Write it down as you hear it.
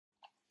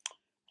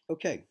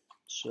Okay,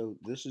 so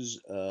this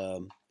is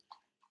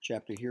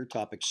chapter here,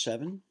 topic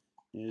 7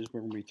 is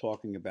we're going to be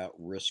talking about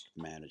risk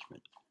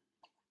management.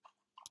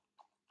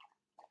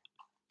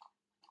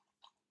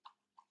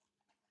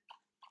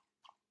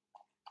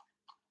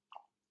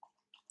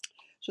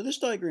 So this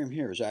diagram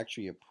here is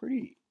actually a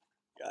pretty,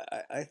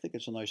 I think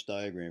it's a nice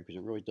diagram because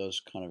it really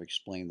does kind of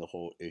explain the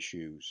whole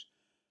issues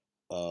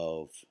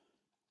of,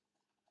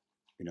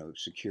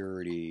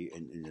 security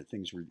and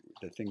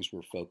the things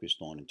we're focused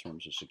on in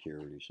terms of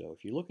security. So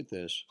if you look at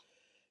this,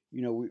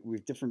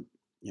 we've different,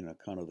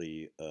 kind of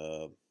the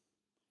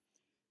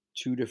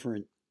two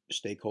different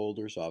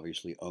stakeholders,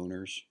 obviously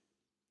owners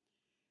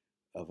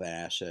of an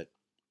asset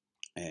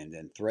and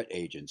then threat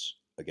agents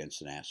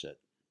against an asset.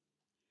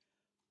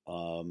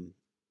 Um,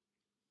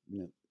 you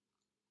know,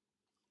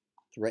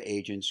 Threat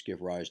agents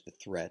give rise to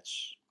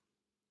threats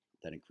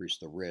that increase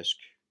the risk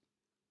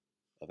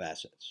of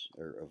assets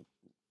or of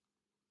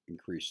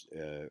increased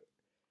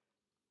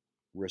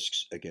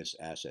risks against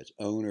assets.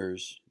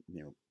 Owners,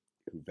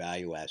 who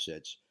value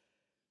assets,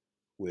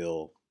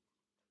 will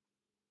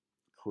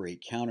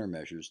create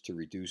countermeasures to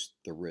reduce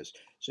the risk.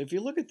 So if you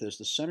look at this,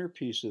 the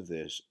centerpiece of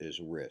this is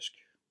risk.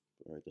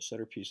 Right, the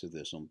centerpiece of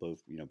this on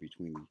both,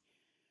 between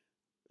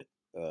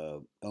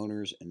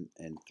owners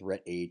and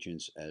threat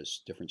agents as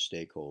different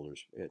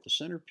stakeholders. At the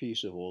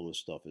centerpiece of all this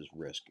stuff is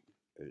risk.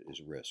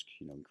 Is risk.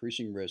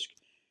 Increasing risk,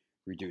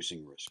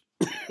 reducing risk,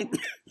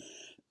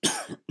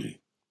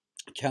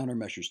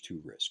 countermeasures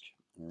to risk.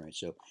 All right.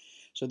 So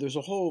there's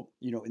a whole,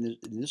 and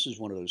this is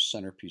one of those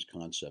centerpiece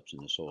concepts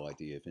in this whole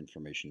idea of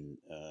information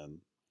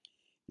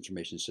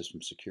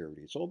system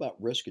security. It's all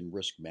about risk and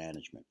risk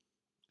management.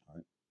 All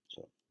right.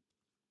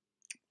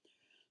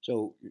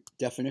 So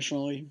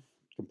definitionally,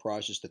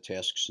 comprises the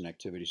tasks and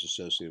activities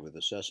associated with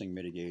assessing,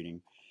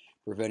 mitigating,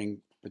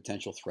 preventing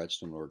potential threats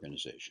to an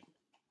organization.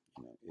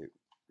 It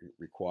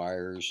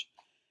requires,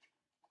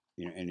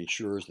 and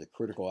ensures that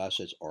critical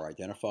assets are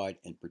identified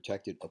and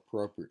protected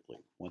appropriately.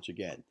 Once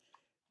again,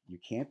 you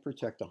can't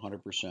protect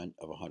 100%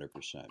 of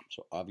 100%.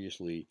 So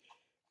obviously,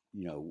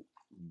 you know,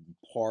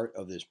 part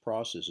of this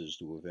process is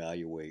to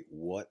evaluate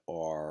what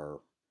are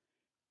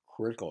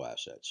critical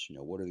assets.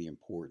 What are the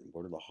important,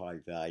 what are the high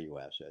value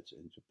assets,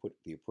 and to put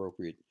the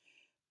appropriate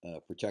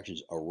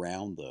protections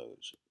around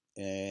those,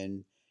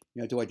 and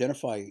to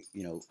identify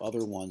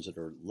other ones that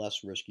are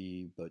less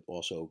risky, but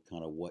also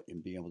kind of what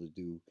and being able to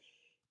do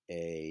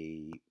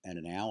an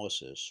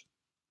analysis,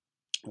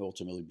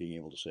 ultimately being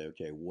able to say,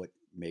 okay, what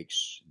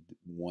makes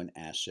one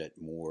asset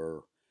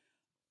more,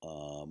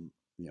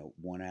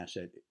 one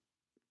asset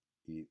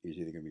is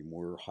either going to be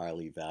more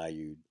highly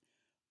valued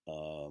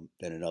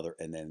than another,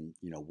 and then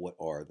what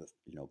are the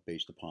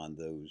based upon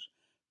those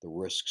the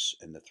risks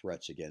and the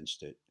threats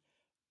against it,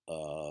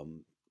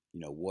 um,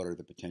 what are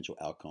the potential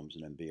outcomes,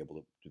 and then be able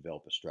to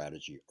develop a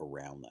strategy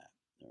around that.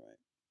 All right.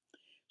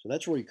 So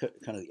that's really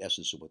kind of the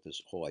essence of what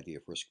this whole idea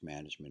of risk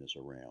management is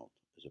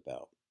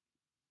about.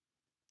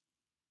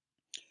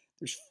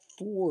 There's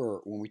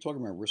four, when we talk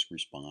about risk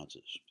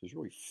responses, there's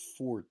really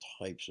four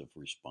types of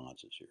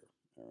responses here.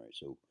 All right.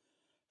 So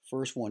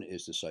first one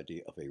is this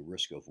idea of a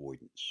risk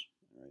avoidance.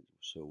 All right.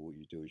 So what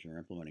you do is you're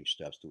implementing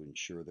steps to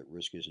ensure that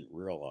risk isn't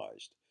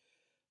realized.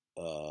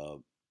 Uh,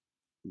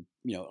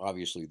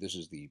 Obviously, this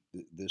is the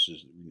the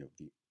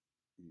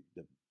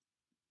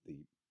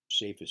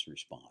safest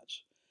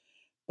response,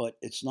 but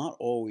it's not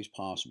always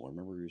possible.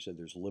 Remember, we said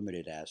there's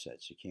limited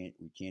assets. We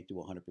can't do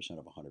 100%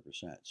 of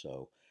 100%.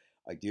 So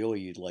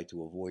ideally, you'd like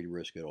to avoid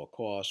risk at all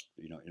costs,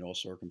 in all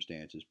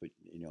circumstances. But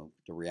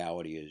the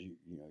reality is,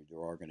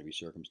 there are going to be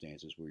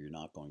circumstances where you're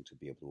not going to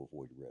be able to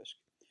avoid risk.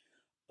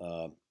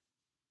 Uh,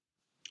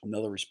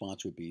 Another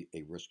response would be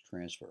a risk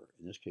transfer.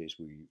 In this case,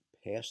 we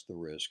pass the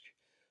risk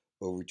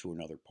over to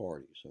another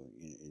party. So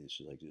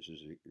it's like this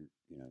is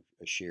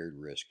a shared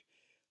risk.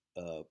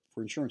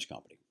 For insurance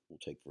company, we'll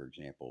take for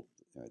example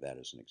that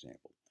as an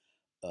example.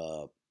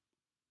 Uh,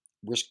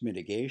 Risk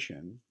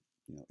mitigation.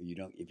 You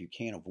don't if you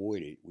can't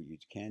avoid it, what you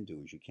can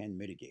do is you can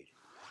mitigate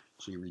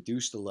it. So you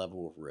reduce the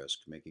level of risk,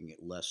 making it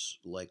less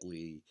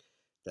likely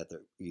that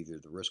either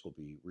the risk will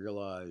be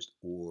realized,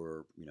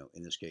 or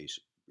in this case,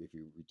 if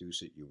you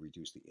reduce it, you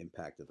reduce the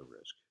impact of the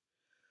risk.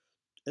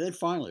 And then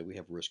finally, we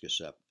have risk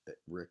acceptance.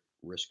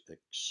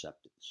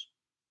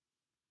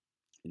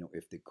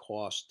 If the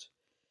cost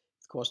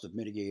of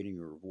mitigating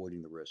or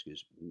avoiding the risk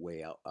is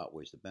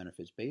outweighs the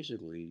benefits,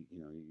 basically,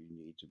 you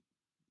need to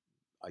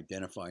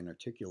identify and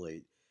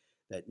articulate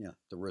that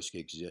the risk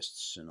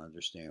exists and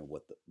understand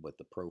what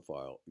the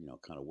profile,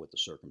 kind of what the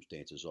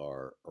circumstances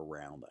are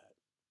around that.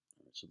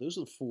 So those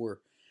are the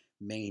four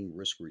main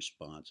risk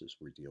responses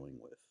we're dealing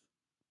with.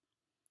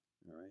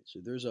 All right. So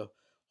there's a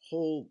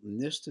whole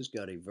NIST has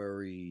got a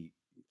very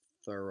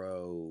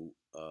thorough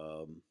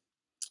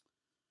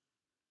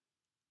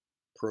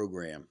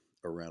program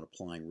around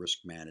applying risk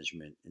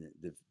management and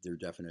their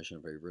definition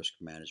of a risk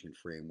management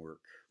framework.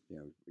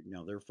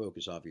 Now their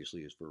focus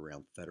obviously is for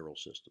around federal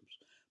systems,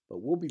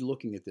 but we'll be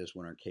looking at this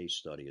when our case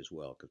study as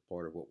well, because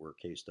part of what our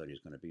case study is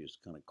going to be is to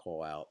kind of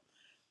call out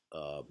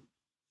uh,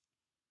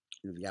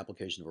 the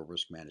application of a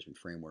risk management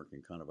framework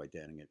and kind of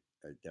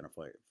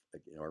identify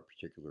our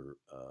particular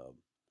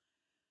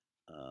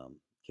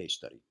case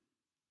study.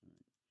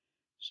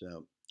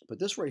 So, but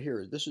this right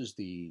here, this is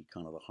the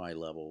kind of the high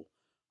level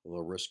of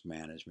a risk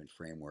management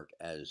framework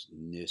as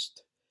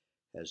NIST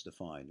has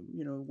defined.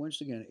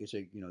 Once again, it's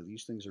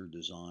these things are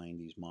designed,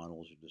 these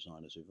models are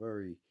designed as a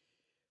very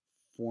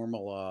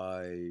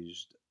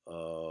formalized,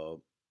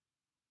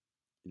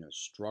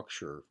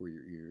 structure where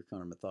you're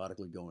kind of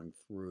methodically going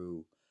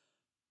through,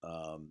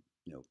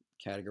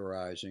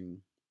 categorizing,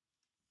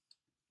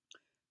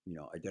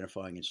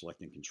 identifying and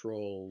selecting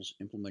controls,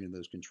 implementing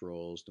those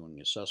controls, doing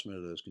an assessment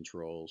of those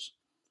controls,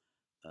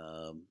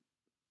 um,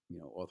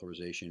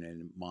 authorization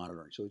and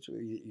monitoring. So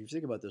you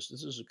think about this,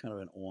 this is kind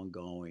of an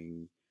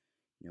ongoing,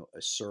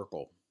 a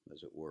circle,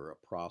 as it were,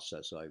 a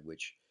process by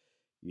which,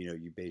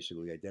 you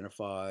basically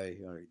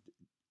you,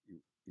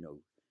 you know,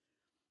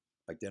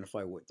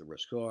 identify what the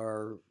risks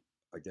are,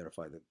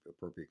 identify the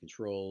appropriate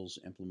controls,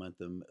 implement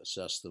them,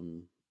 assess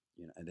them,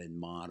 and then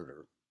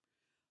monitor.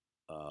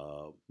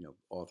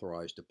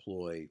 Authorize,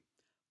 deploy,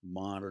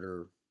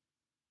 monitor,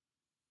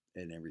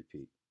 and then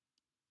repeat.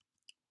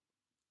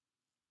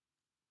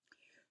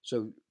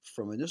 So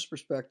from this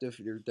perspective,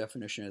 your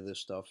definition of this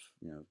stuff,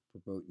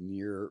 promote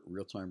near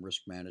real-time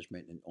risk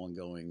management and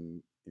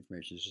ongoing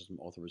information system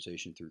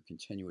authorization through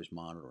continuous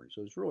monitoring.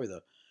 So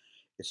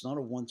it's not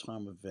a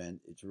one-time event.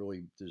 It's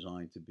really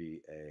designed to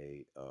be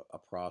a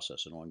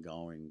process, an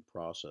ongoing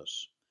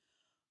process.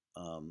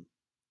 Um,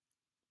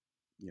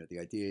 the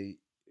idea,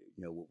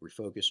 what we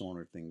focus on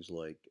are things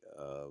like,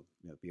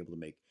 be able to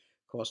make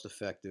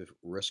cost-effective,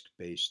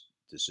 risk-based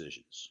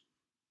decisions.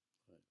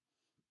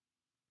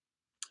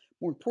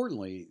 More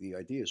importantly, the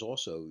idea is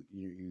also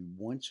you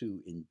want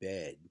to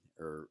embed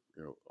or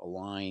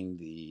align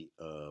the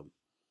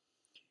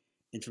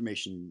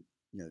information,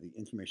 the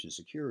information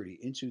security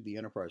into the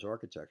enterprise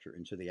architecture,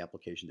 into the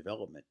application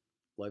development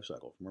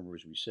lifecycle. Remember,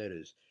 as we said,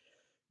 is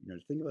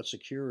the thing about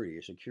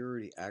security.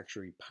 Security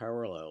actually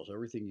parallels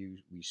everything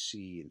we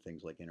see in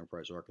things like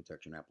enterprise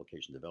architecture and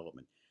application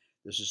development.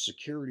 There's a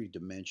security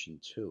dimension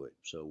to it.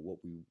 So what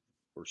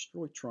we're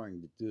really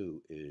trying to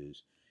do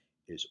is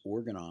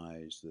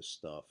organize this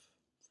stuff,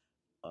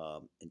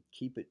 and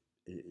keep it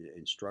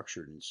and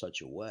structured in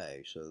such a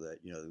way so that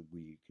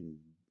we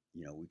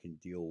can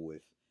deal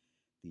with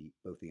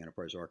both the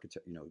enterprise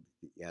architect,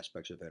 the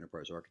aspects of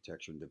enterprise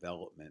architecture and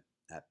development,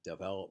 app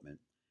development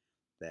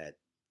that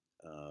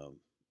um,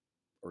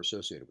 are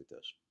associated with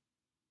this.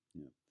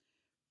 You know.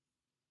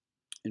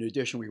 In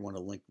addition, we want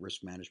to link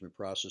risk management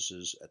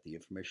processes at the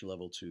information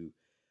level to,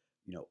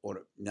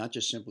 not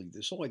just simply,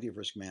 this whole idea of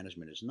risk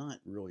management is not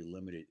really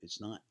limited.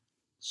 It's not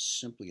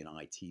simply an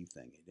IT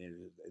thing.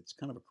 It's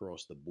kind of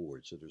across the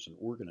board. So there's an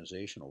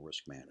organizational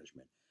risk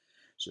management.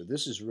 So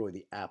this is really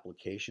the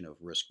application of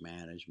risk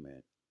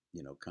management,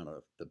 kind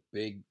of the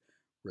big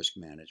risk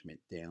management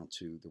down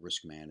to the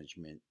risk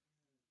management,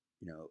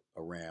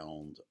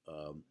 around,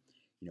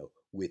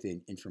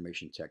 within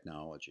information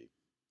technology.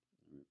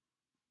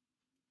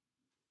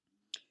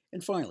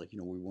 And finally,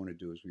 what we want to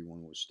do is we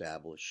want to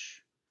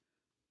establish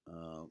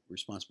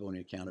responsibility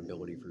and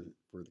accountability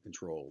for the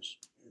controls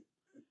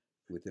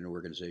within an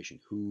organization.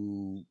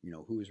 Who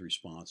is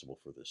responsible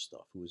for this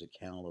stuff? Who is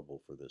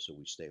accountable for this? So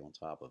we stay on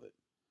top of it.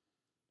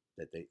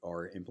 That they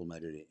are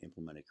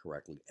implemented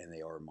correctly, and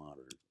they are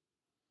monitored.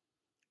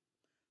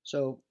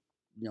 So,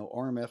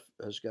 RMF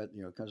has got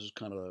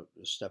kind of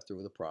a step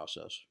through the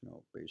process.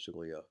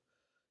 Basically a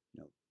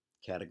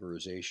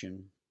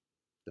categorization,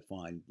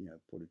 define,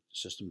 put a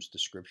systems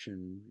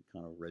description,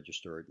 kind of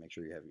register it, make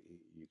sure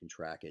you can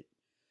track it.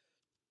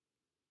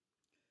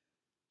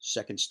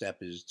 Second step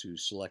is to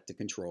select the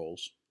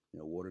controls.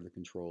 What are the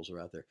controls that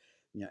are out there?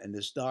 And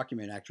this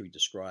document actually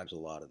describes a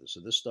lot of this. So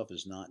this stuff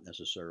is not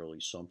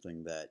necessarily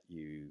something that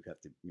you have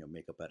to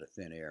make up out of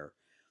thin air.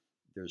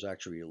 There's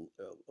actually a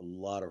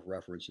lot of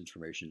reference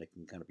information that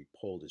can kind of be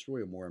pulled. It's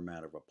really more a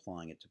matter of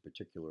applying it to the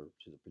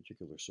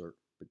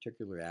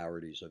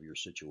particularities of your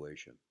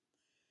situation.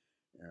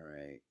 All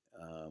right.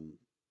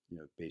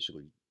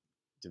 Basically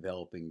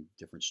developing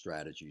different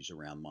strategies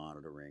around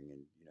monitoring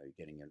and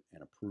getting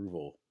an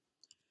approval.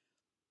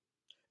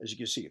 As you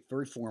can see, it's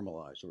very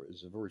formalized, or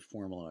it's a very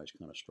formalized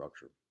kind of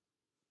structure.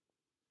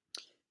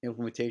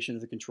 Implementation of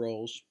the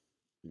controls,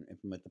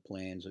 implement the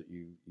plans that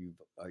you've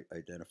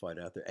identified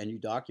out there, and you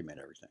document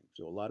everything.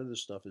 So a lot of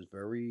this stuff is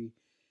very,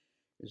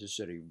 as I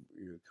said,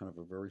 kind of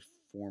a very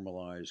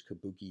formalized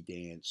kabuki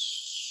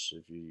dance,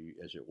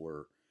 as it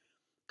were,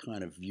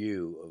 kind of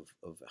view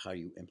of how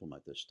you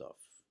implement this stuff.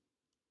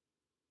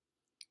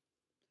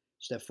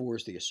 Step 4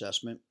 is the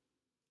assessment.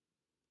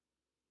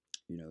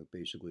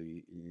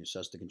 Basically, you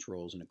assess the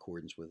controls in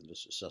accordance with the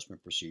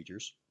assessment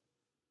procedures.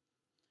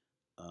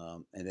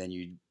 And then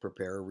you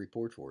prepare a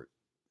report for it.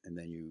 And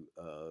then you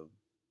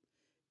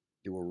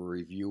do a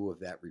review of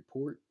that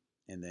report.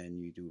 And then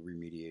you do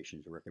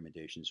remediations or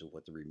recommendations of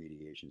what the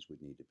remediations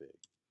would need to be.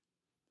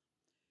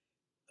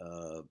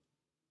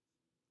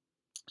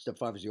 Step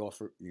 5 is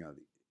the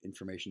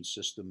information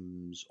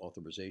systems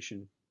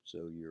authorization.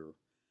 So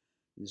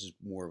This is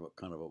more of a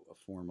kind of a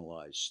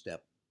formalized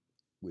step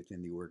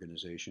within the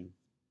organization.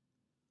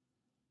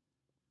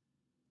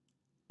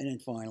 And then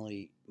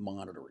finally,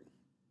 monitoring.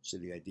 So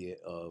the idea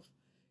of,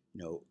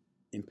 you know,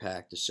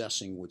 impact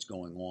assessing what's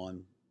going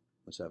on,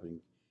 what's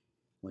happening.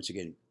 Once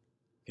again,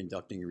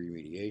 conducting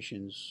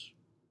remediations,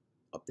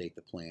 update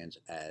the plans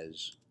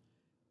as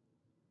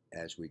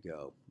we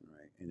go,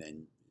 right? And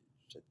then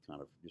it's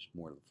kind of just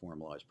more of a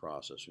formalized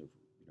process of,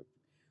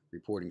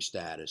 reporting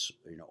status,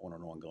 on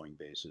an ongoing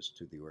basis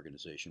to the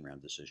organization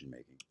around decision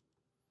making.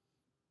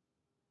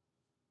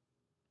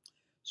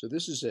 So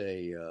this is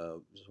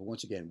so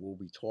once again, we'll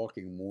be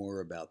talking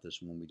more about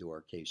this when we do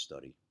our case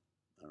study.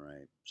 All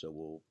right.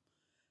 So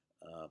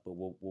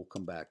we'll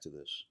come back to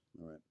this.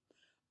 All right.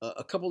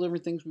 A couple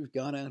different things we've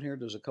got out here.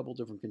 There's a couple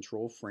different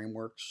control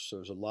frameworks. So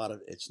there's a lot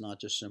of. It's not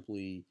just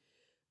simply,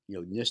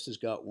 NIST has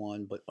got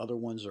one, but other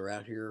ones are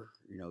out here.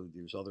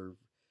 There's other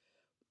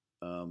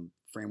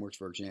frameworks.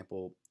 For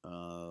example,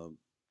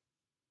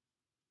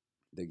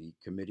 the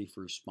Committee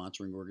for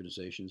Sponsoring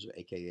Organizations,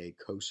 aka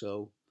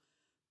COSO,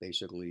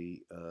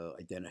 basically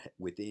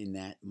within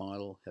that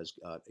model has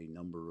got a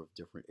number of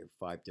different,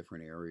 5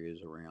 different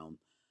areas around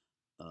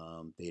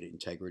data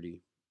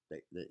integrity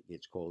that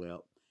gets called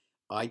out.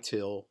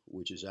 ITIL,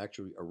 which is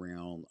actually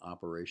around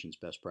operations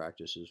best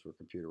practices for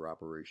computer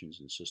operations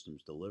and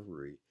systems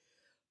delivery.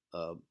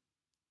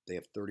 They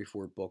have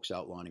 34 books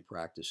outlining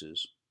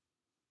practices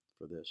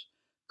for this.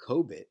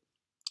 COBIT,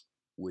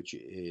 which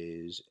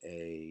is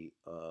a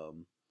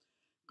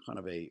kind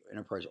of a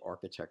enterprise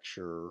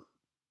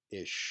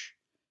architecture-ish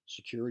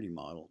security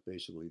model.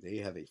 Basically, they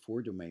have a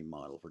 4-domain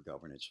model for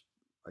governance,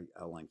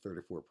 outlining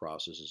 34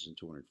 processes and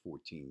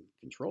 214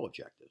 control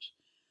objectives.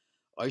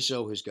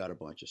 ISO has got a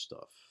bunch of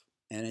stuff.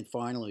 And then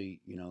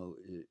finally,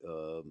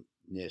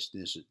 NIST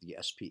is the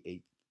SP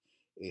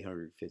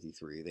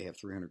 853. They have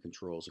 300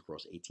 controls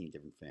across 18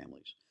 different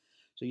families.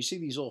 So you see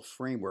these all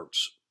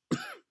frameworks.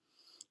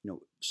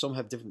 Some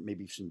have different,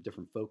 maybe some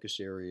different focus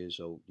areas.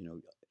 So,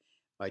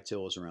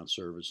 ITIL is around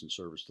service and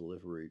service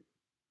delivery,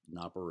 and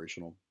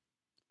operational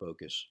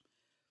focus.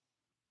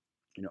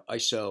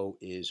 ISO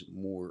is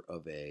more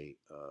of a,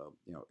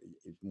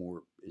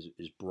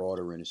 is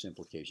broader in its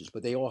implications,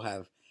 but they're all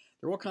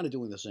kind of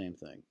doing the same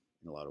thing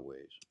in a lot of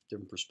ways,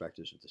 different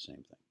perspectives of the same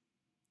thing.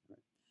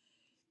 Right?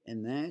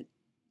 And that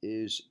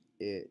is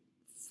it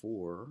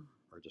for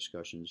our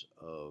discussions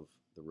of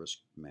the risk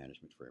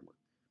management framework.